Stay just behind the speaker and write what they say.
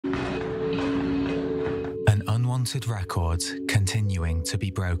unwanted records continuing to be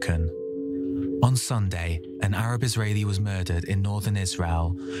broken. On Sunday, an Arab Israeli was murdered in northern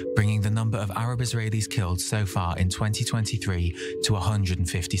Israel, bringing the number of Arab Israelis killed so far in 2023 to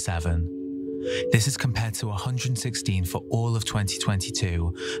 157. This is compared to 116 for all of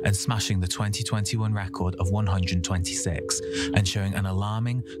 2022 and smashing the 2021 record of 126 and showing an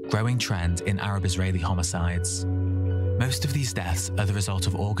alarming, growing trend in Arab Israeli homicides. Most of these deaths are the result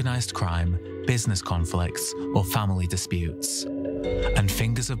of organised crime, business conflicts, or family disputes. And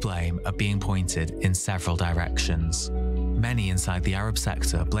fingers of blame are being pointed in several directions. Many inside the Arab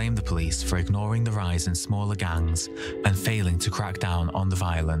sector blame the police for ignoring the rise in smaller gangs and failing to crack down on the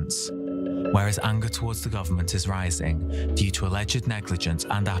violence, whereas anger towards the government is rising due to alleged negligence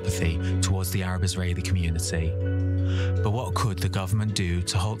and apathy towards the Arab Israeli community. But what could the government do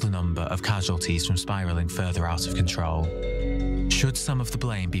to halt the number of casualties from spiralling further out of control? Should some of the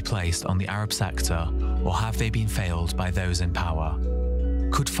blame be placed on the Arab sector, or have they been failed by those in power?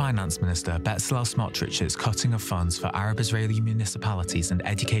 Could Finance Minister Bezalel Smotrich's cutting of funds for Arab Israeli municipalities and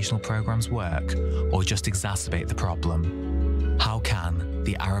educational programs work, or just exacerbate the problem? How can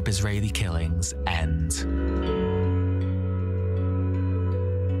the Arab Israeli killings end?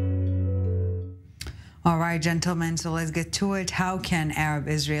 All right, gentlemen, so let's get to it. How can Arab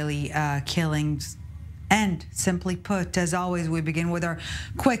Israeli killings end? Simply put, as always, we begin with our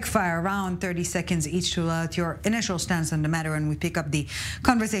quick fire round, 30 seconds each to let your initial stance on the matter, and we pick up the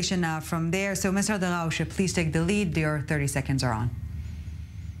conversation from there. So, Mr. Darawshe, please take the lead. Your 30 seconds are on.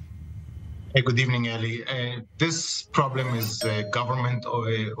 Hey, good evening, Ali. This problem is government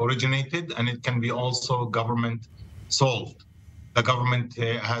originated, and it can be also government solved. The government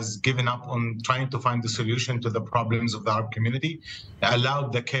has given up on trying to find the solution to the problems of the Arab community,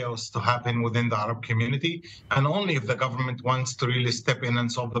 allowed the chaos to happen within the Arab community, and only if the government wants to really step in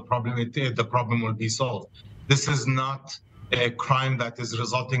and solve the problem, the problem will be solved. This is not a crime that is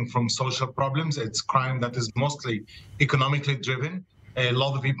resulting from social problems. It's crime that is mostly economically driven. A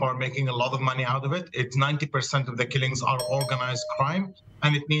lot of people are making a lot of money out of it. It's 90% of the killings are organized crime,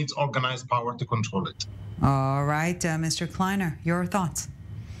 and it needs organized power to control it. All right, Mr. Kleiner, your thoughts?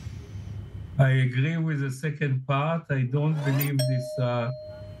 I agree with the second part. I don't believe this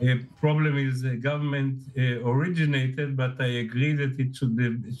problem is government originated, but I agree that it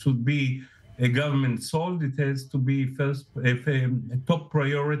should be a government solved. It has to be first a top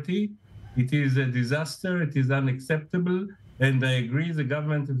priority. It is a disaster. It is unacceptable. And I agree the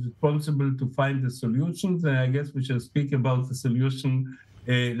government is responsible to find the solutions. And I guess we shall speak about the solution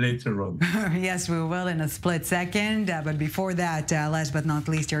later on. Yes, we will in a split second. But before that, last but not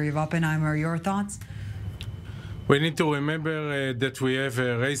least, Yariv Oppenheimer, your thoughts? We need to remember that we have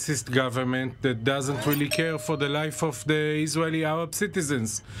a racist government that doesn't really care for the life of the Israeli Arab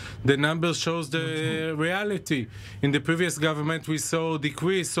citizens. The numbers shows the reality. In the previous government, we saw a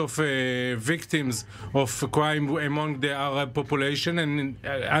decrease of victims of crime among the Arab population, and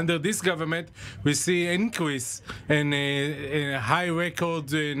under this government, we see an increase and a high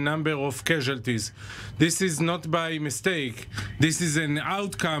record number of casualties. This is not by mistake. This is an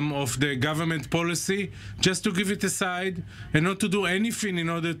outcome of the government policy, just to give it aside and not to do anything in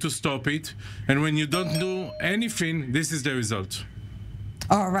order to stop it. And when you don't do anything, this is the result.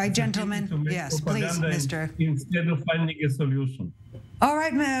 All right, gentlemen. Yes, please, Mr. Instead of finding a solution. All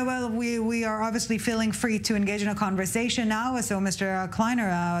right, well, we are obviously feeling free to engage in a conversation now. So, Mr.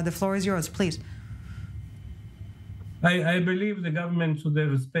 Kleiner, the floor is yours, please. I believe the government should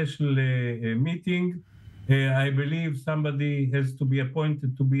have a special meeting. I believe somebody has to be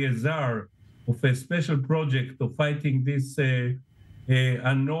appointed to be a czar of a special project of fighting this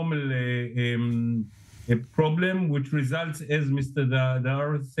abnormal problem, which results, as Mr.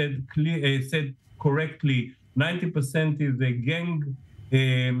 Darawshe said correctly, 90% is a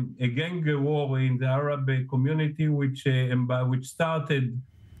gang war in the Arab community, which started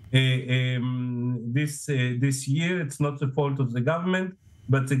this year. It's not the fault of the government,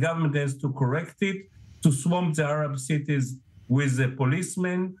 but the government has to correct it, to swamp the Arab cities with the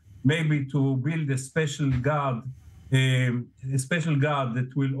policemen, maybe to build a special guard that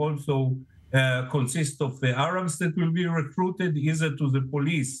will also consist of Arabs that will be recruited either to the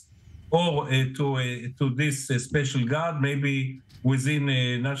police or to this special guard, maybe within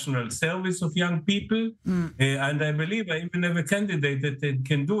a national service of young people. And I believe I even have a candidate that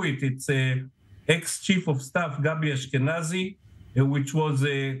can do it. It's ex-chief of staff, Gabi Ashkenazi, which was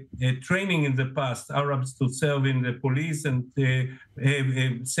training in the past Arabs to serve in the police and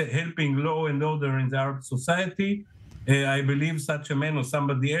helping law and order in the Arab society. I believe such a man or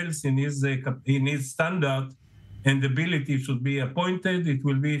somebody else in his standard and ability should be appointed.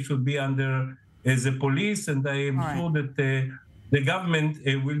 It should be under the police, and I am sure that the government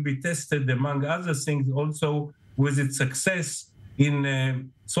will be tested, among other things, also with its success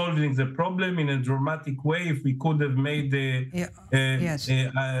in solving the problem in a dramatic way. If we could have made a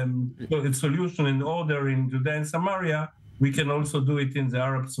solution in order in Judea and Samaria, we can also do it in the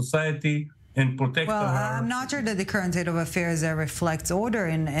Arab society and protect I'm not sure that the current state of affairs reflects order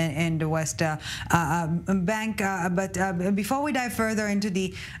in the West Bank. But before we dive further into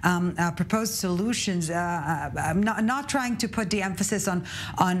the proposed solutions, I'm not trying to put the emphasis on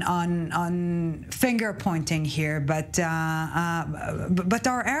finger pointing here, but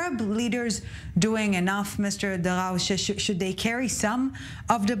are Arab leaders doing enough, Mr. Darawshe? Should they carry some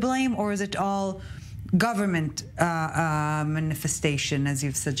of the blame, or is it all government manifestation, as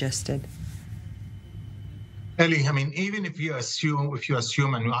you've suggested? Eli, I mean, even if you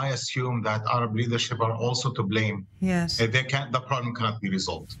assume, and I assume that Arab leadership are also to blame, yes, the problem cannot be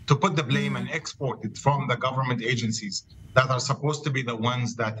resolved. To put the blame and export it from the government agencies that are supposed to be the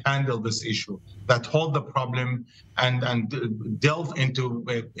ones that handle this issue, that hold the problem and delve into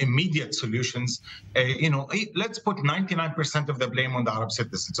immediate solutions. Let's put 99% of the blame on the Arab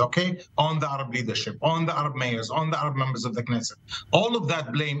citizens, okay? On the Arab leadership, on the Arab mayors, on the Arab members of the Knesset. All of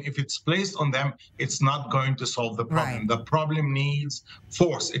that blame, if it's placed on them, it's not going to solve the problem. Right. The problem needs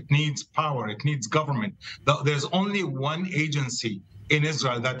force, it needs power, it needs government. There's only one agency in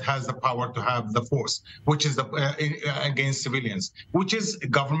Israel that has the power to have the force, which is against civilians, which is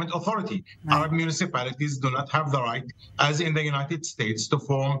government authority. Right. Arab municipalities do not have the right, as in the United States, to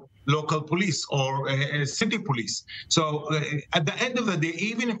form local police or city police. So at the end of the day,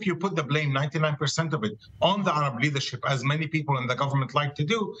 even if you put the blame, 99% of it, on the Arab leadership, as many people in the government like to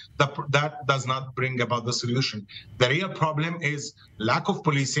do, that does not bring about the solution. The real problem is lack of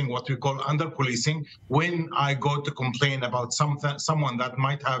policing, what we call under-policing. When I go to complain about someone that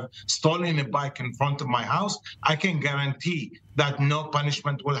might have stolen a bike in front of my house, I can guarantee that no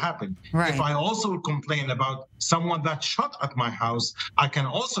punishment will happen. Right. If I also complain about someone that shot at my house, I can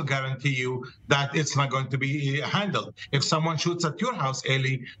also guarantee you that it's not going to be handled. If someone shoots at your house,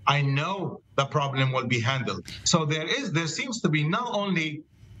 Eli, I know the problem will be handled. So there seems to be not only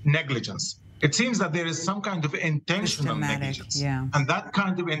negligence, it seems that there is some kind of intentional negligence. Yeah. And that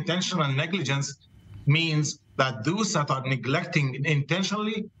kind of intentional negligence means that those that are neglecting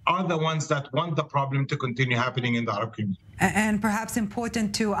intentionally are the ones that want the problem to continue happening in the Arab community. And perhaps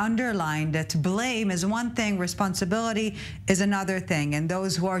important to underline that blame is one thing, responsibility is another thing. And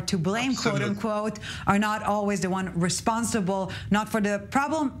those who are to blame, Absolutely. quote unquote, are not always the one responsible, not for the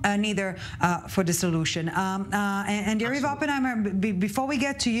problem, neither for the solution. And Yariv Oppenheimer, before we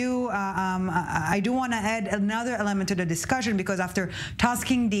get to you, I do want to add another element to the discussion, because after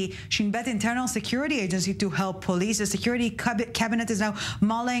tasking the Shin Bet Internal Security Agency to help police, the Security Cabinet is now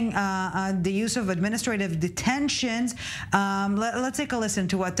mulling the use of administrative detentions. Let's take a listen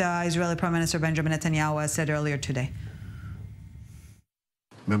to what Israeli Prime Minister Benjamin Netanyahu said earlier today.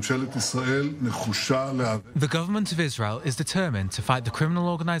 The government of Israel is determined to fight the criminal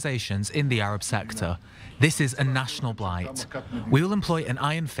organizations in the Arab sector. This is a national blight. We will employ an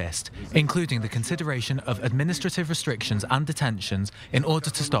iron fist, including the consideration of administrative restrictions and detentions, in order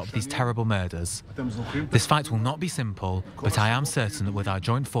to stop these terrible murders. This fight will not be simple, but I am certain that with our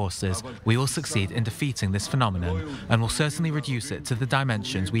joint forces, we will succeed in defeating this phenomenon and will certainly reduce it to the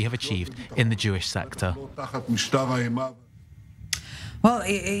dimensions we have achieved in the Jewish sector. Well,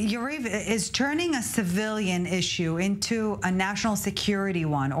 Yariv, is turning a civilian issue into a national security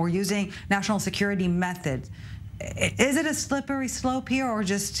one, or using national security methods, is it a slippery slope here, or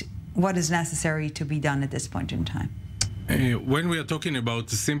just what is necessary to be done at this point in time? When we are talking about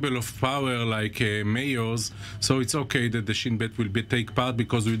the symbol of power like mayors, so it's okay that the Shin Bet will take part,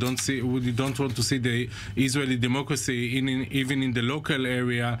 because we don't want to see the Israeli democracy even in the local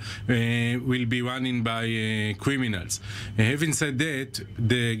area will be running by criminals. Having said that,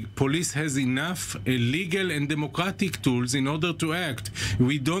 the police has enough legal and democratic tools in order to act.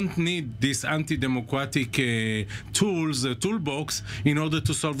 We don't need this anti-democratic tools, toolbox, in order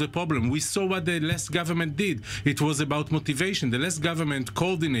to solve the problem. We saw what the last government did. It was about motivation. The last government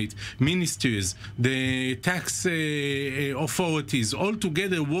coordinate ministries, the tax authorities, all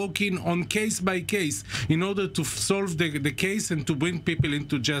together working on case by case in order to solve the case and to bring people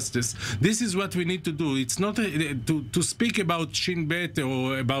into justice. This is what we need to do. It's not to speak about Shin Bet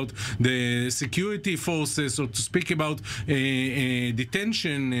or about the security forces, or to speak about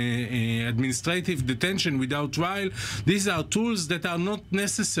detention, administrative detention without trial. These are tools that are not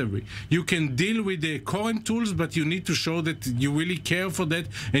necessary. You can deal with the current tools, but you need to show that you really care for that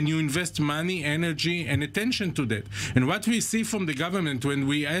and you invest money, energy, and attention to that. And what we see from the government when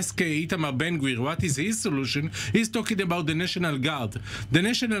we ask Itamar Ben-Gvir what is his solution, he's talking about the National Guard. The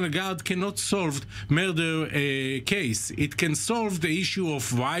National Guard cannot solve murder case. It can solve the issue of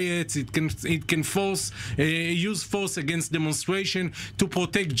riots. It can use force against demonstration to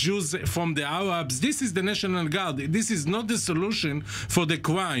protect Jews from the Arabs. This is the National Guard. This is not the solution for the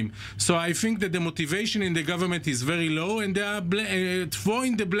crime. So I think that the motivation in the government is very low, and they are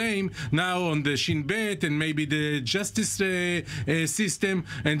throwing the blame now on the Shin Bet and maybe the justice system,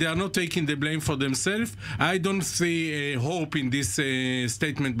 and they are not taking the blame for themselves. I don't see hope in this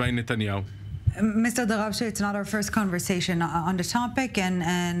statement by Netanyahu. Mr. Darawshe, it's not our first conversation on the topic,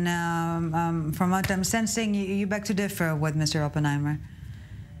 and from what I'm sensing, you beg to differ with Mr. Oppenheimer.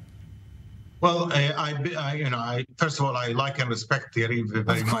 Well, first of all, I like and respect Yariv very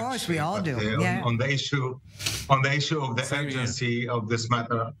much. Of course, we all do. On the issue of the urgency of this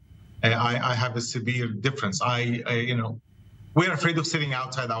matter, I have a severe difference. We're afraid of sitting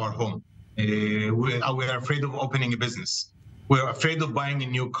outside our home. We're afraid of opening a business. We're afraid of buying a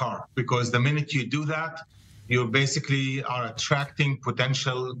new car, because the minute you do that, you basically are attracting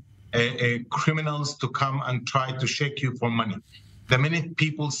potential criminals to come and try to shake you for money. The minute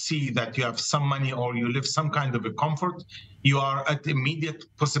people see that you have some money or you live some kind of a comfort, you are at immediate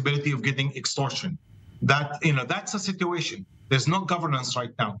possibility of getting extortion. That's a situation. There's no governance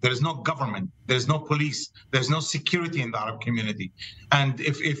right now. There is no government. There's no police. There's no security in the Arab community. And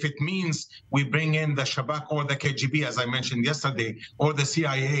if it means we bring in the Shabak or the KGB, as I mentioned yesterday, or the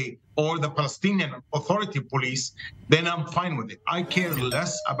CIA or the Palestinian Authority police, then I'm fine with it. I care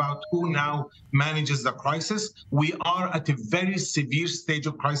less about who now manages the crisis. We are at a very severe stage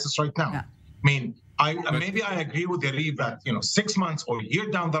of crisis right now. Yeah. I mean, maybe I agree with Yariv that 6 months or a year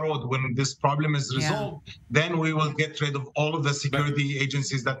down the road, when this problem is resolved, then we will get rid of all of the security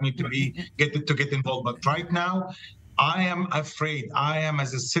agencies that need to get involved. But right now, I am afraid. I am,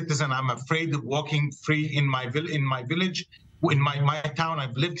 as a citizen, I'm afraid of walking free in my village. In my town.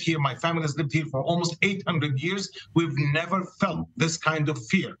 I've lived here. My family has lived here for almost 800 years. We've never felt this kind of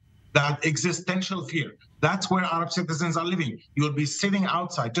fear, that existential fear. That's where Arab citizens are living. You'll be sitting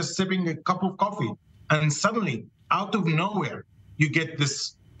outside, just sipping a cup of coffee, and suddenly, out of nowhere, you get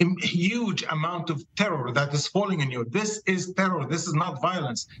this huge amount of terror that is falling on you. This is terror. This is not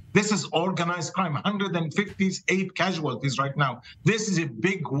violence. This is organized crime. 158 casualties right now. This is a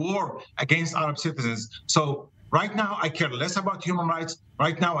big war against Arab citizens. So right now, I care less about human rights.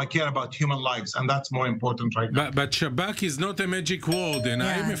 Right now, I care about human lives, and that's more important right now. But Shabak is not a magic word, and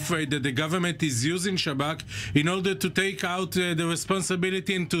I'm afraid that the government is using Shabak in order to take out the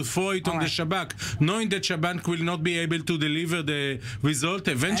responsibility and to throw it on the Shabak, knowing that Shabak will not be able to deliver the result.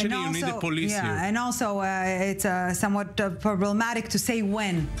 Eventually, you need the police here. And also, it's somewhat problematic to say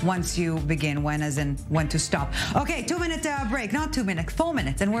when, once you begin, when as in when to stop. Okay, 2-minute break, not 2 minutes, 4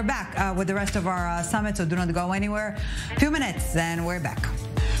 minutes, and we're back with the rest of our summit, so do not go anywhere. 2 minutes, and we're back.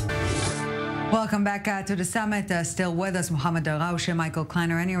 Welcome back to the summit. Still with us, Mohammad Darawshe, Michael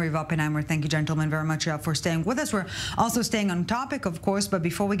Kleiner, and Yariv Oppenheimer. Thank you, gentlemen, very much for staying with us. We're also staying on topic, of course, but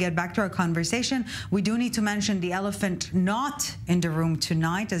before we get back to our conversation, we do need to mention the elephant not in the room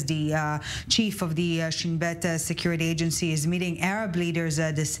tonight, as the chief of the Shin Bet security agency is meeting Arab leaders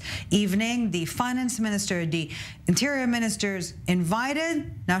this evening. The finance minister, the interior ministers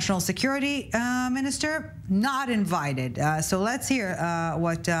invited, national security minister not invited. So let's hear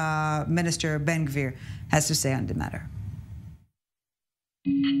what Minister Ben-Gvir has to say on the matter.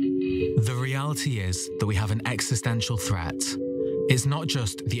 The reality is that we have an existential threat. It's not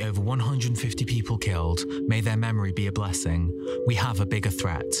just the over 150 people killed, may their memory be a blessing. We have a bigger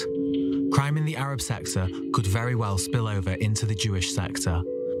threat. Crime in the Arab sector could very well spill over into the Jewish sector.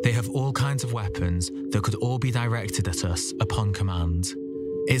 They have all kinds of weapons that could all be directed at us upon command.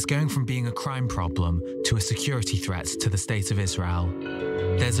 It's going from being a crime problem to a security threat to the state of Israel.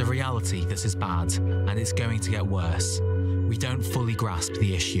 There's a reality that is bad, and it's going to get worse. We don't fully grasp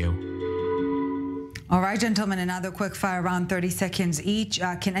the issue. All right, gentlemen, another quick fire round, 30 seconds each.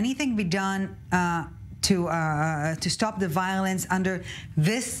 Can anything be done to stop the violence under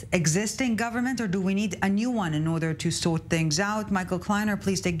this existing government, or do we need a new one in order to sort things out? Michael Kleiner,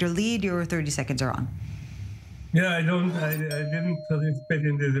 please take the lead. Your 30 seconds are on. Yeah, I didn't participate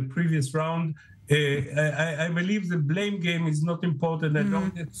in the previous round. I believe the blame game is not important. I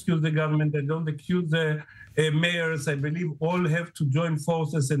don't excuse the government. I don't accuse the mayors. I believe all have to join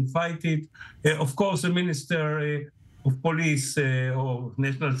forces and fight it. Of course, the minister of police or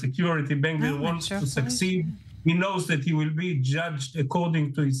national security, Ben-Gvir, wants to succeed. He knows that he will be judged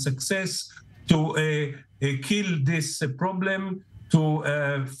according to his success. to kill this problem,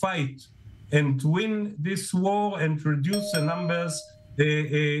 to fight and win this war and reduce the numbers,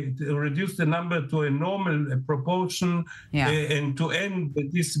 reduce the number to a normal proportion, and to end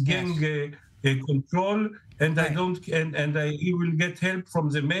this gang control. And he will get help from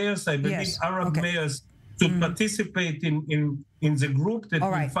the mayors. I believe Arab mayors should participate in the group that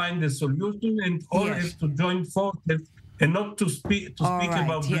will find a solution, and all have to join forces and not to speak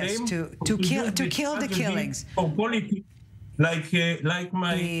about blame. To kill the killings. For politics, like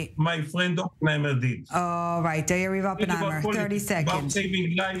my friend Oppenheimer did. All right, Yariv Oppenheimer, 30 seconds. About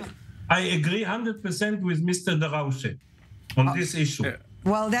saving life, I agree 100% with Mr. Darawshe on this issue.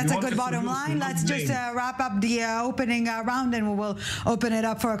 Well, that's a good bottom line. Let's just wrap up the opening round, and we will open it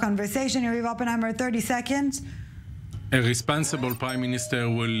up for a conversation. Yariv Oppenheimer, 30 seconds. A responsible prime minister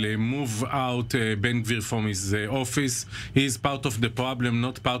will move out Ben-Gvir from his office. He is part of the problem,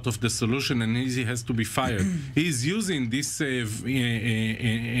 not part of the solution, and he has to be fired. He is using this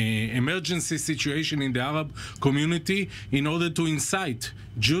emergency situation in the Arab community in order to incite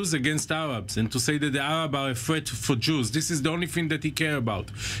Jews against Arabs and to say that the Arabs are a threat for Jews. This is the only thing that he cares about.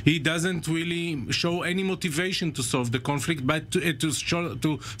 He doesn't really show any motivation to solve the conflict, but to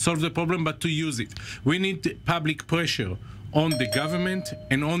solve the problem, but to use it. We need public pressure on the government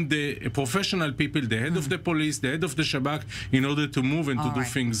and on the professional people, the head of the police, the head of the Shabak, in order to move and to do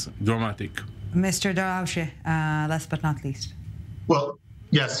things dramatic. Mr. Darawshe, last but not least. Well,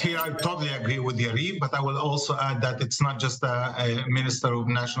 yes, here I totally agree with Yariv, but I will also add that it's not just a Minister of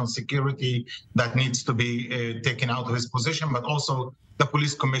National Security that needs to be taken out of his position, but also the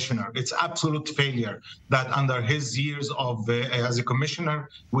police commissioner. It's absolute failure that under his years of as a commissioner,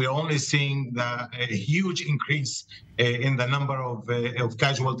 we're only seeing a huge increase in the number of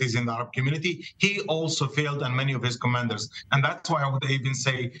casualties in the Arab community. He also failed, and many of his commanders. And that's why I would even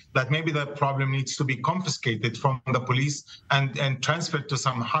say that maybe the problem needs to be confiscated from the police and transferred to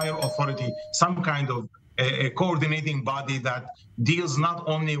some higher authority, some kind of a coordinating body that deals not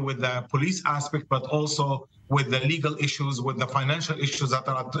only with the police aspect, but also with the legal issues, with the financial issues that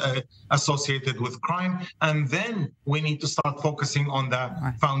are associated with crime. And then we need to start focusing on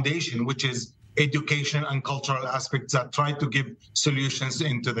the foundation, which is education and cultural aspects that try to give solutions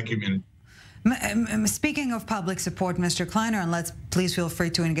into the community. Speaking of public support, Mr. Kleiner, and please feel free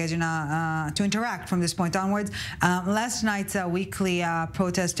to engage in to interact from this point onwards. Last night's weekly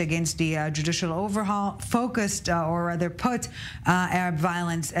protest against the judicial overhaul focused, or rather put, Arab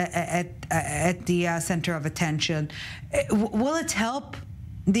violence at the center of attention. Will it help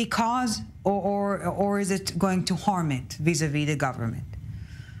the cause, or is it going to harm it vis-a-vis the government?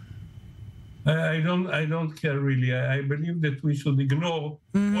 I don't care really. I believe that we should ignore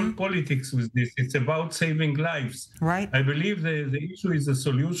all politics with this. It's about saving lives. Right. I believe the issue is a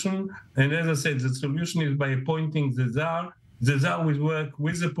solution. And as I said, the solution is by appointing the Tsar. The Tsar will work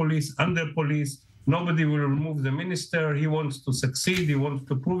with the police, under police. Nobody will remove the minister. He wants to succeed. He wants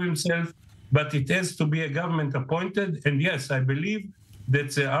to prove himself. But it has to be a government appointed. And yes, I believe that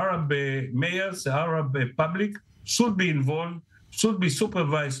the Arab mayors, the Arab public should be involved, should be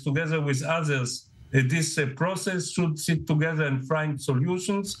supervised together with others. This process should sit together and find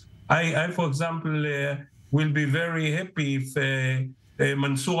solutions. I for example, will be very happy if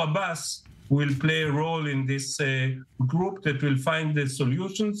Mansour Abbas will play a role in this group that will find the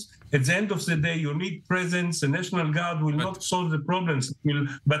solutions. At the end of the day, you need presence. The National Guard will not solve the problems,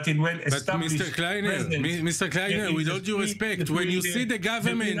 but it will establish Mr. Kleiner, with all due respect, when you see the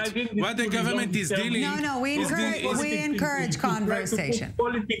government, what the government is dealing... No, we encourage conversation.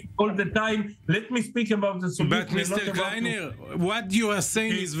 Politics all the time. Let me speak about the solution. But Mr. Kleiner, what you are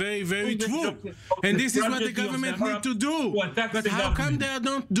saying is very, very true. And this is what the government need to do. But how come they are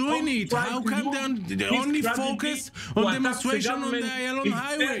not doing it? How come they are only focused on demonstration on the Ayalon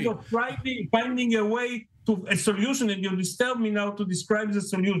Highway? Finding a way to a solution, and you disturb me now to describe the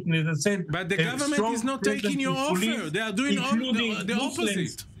solution. As I said, but the government is not taking your offer. They are doing the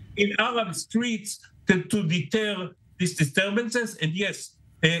opposite in Arab streets to deter these disturbances. And yes,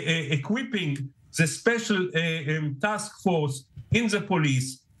 equipping the special task force in the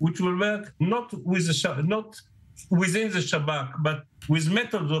police, which will work not within the Shabak, but with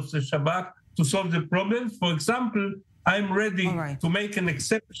methods of the Shabak to solve the problems. For example, I'm ready to make an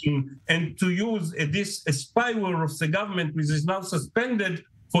exception and to use a spyware of the government, which is now suspended,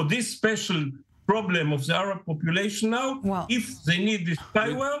 for this special problem of the Arab population now. If they need this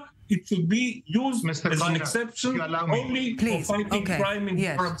spyware, it should be used as an exception only for fighting crime in the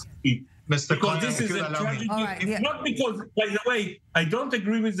Arab city. Because this is a tragedy. Not because, by the way, I don't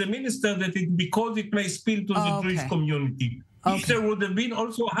agree with the minister that because it may spill to the Jewish community. Okay. If there would have been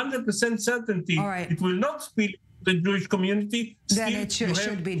also 100% certainty, All right. it will not spill the Jewish community. Then it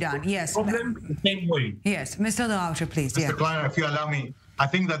should be done. Yes. Problem the same way. Yes. Mr. Darawshe, please. Mr. Kleiner, if you allow me, I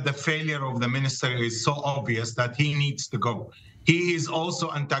think that the failure of the minister is so obvious that he needs to go. He is also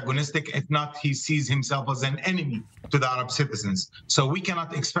antagonistic. If not, he sees himself as an enemy to the Arab citizens. So we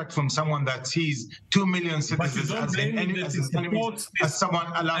cannot expect from someone that sees 2 million citizens as an enemy, as someone.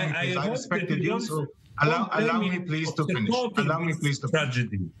 Allow me, please. I respected you, so allow me, please, to finish. Allow me, please, to finish.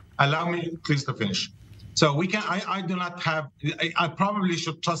 Allow me, please, to finish. So we can. I do not have. I probably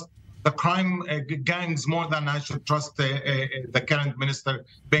should trust the crime gangs more than I should trust the current minister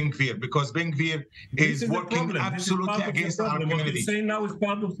Ben-Gvir, because Ben-Gvir is working absolutely against our community. No,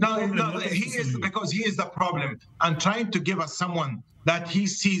 he is, because he is the problem and trying to give us someone that he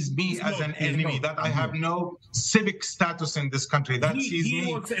sees me as an enemy, that I have no civic status in this country, that sees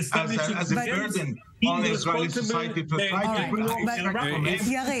me as a burden on Israeli society to try to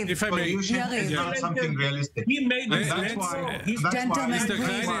Yariv, if I may, is not something realistic. He made That's why I think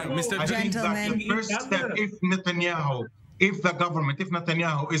that the first step, if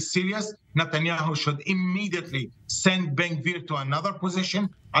Netanyahu is serious, Netanyahu should immediately send Ben-Gvir to another position.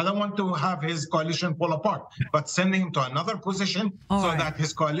 I don't want to have his coalition fall apart, but sending him to another position that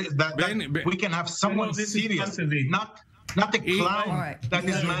his coalition, that we can have someone serious, not a clown that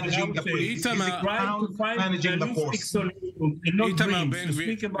is managing the police. He's a clown managing the force.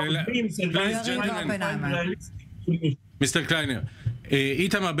 Mr. Kleiner,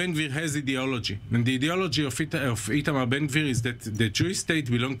 Itamar Ben-Gvir has ideology, and the ideology of Itamar Ben-Gvir is that the Jewish state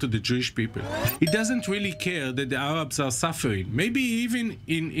belongs to the Jewish people. He doesn't really care that the Arabs are suffering. Maybe even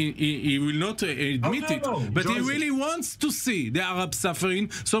he will not admit it, but he really wants to see the Arabs suffering,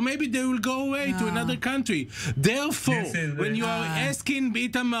 so maybe they will go away to another country. Therefore, when you are asking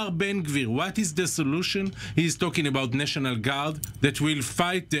Itamar Ben-Gvir what is the solution, he is talking about National Guard that will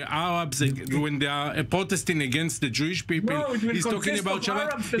fight the Arabs when they are protesting against the Jewish people. He's talking about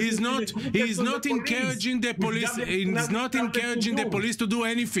Shabbat. He's not encouraging the police. He's not encouraging the police to do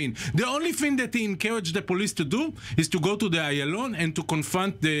anything. The only thing that he encouraged the police to do is to go to the Ayalon and to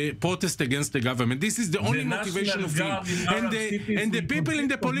confront the protest against the government. This is the only motivation of him. And the people in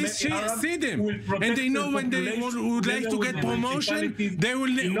the police see them, and they know when they would like to get promotion,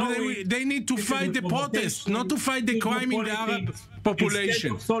 they need to fight the protest, not to fight the crime in the Arab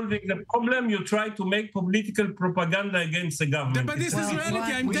population. Instead of solving the problem, you try to make political propaganda against the government. But this is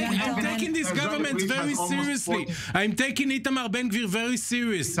reality. I'm taking this government very seriously. I'm taking Itamar Ben-Gvir very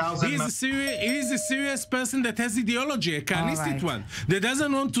serious. He's a serious person that has ideology, a Kahanistic one, that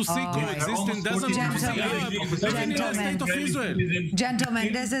doesn't want to see coexistence, doesn't want to see Arab state of Israel.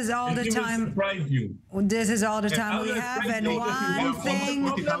 Gentlemen, this is all the time. This is all the time we have, and one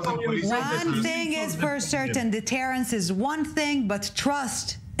thing is for certain: deterrence is one thing, but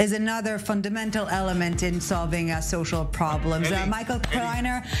trust is another fundamental element in solving social problems. Michael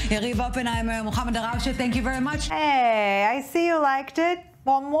Kleiner, Yariv Oppenheimer, Mohammad Darawshe, thank you very much. Hey, I see you liked it.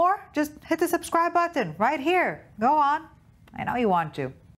 Want more? Just hit the subscribe button right here. Go on. I know you want to.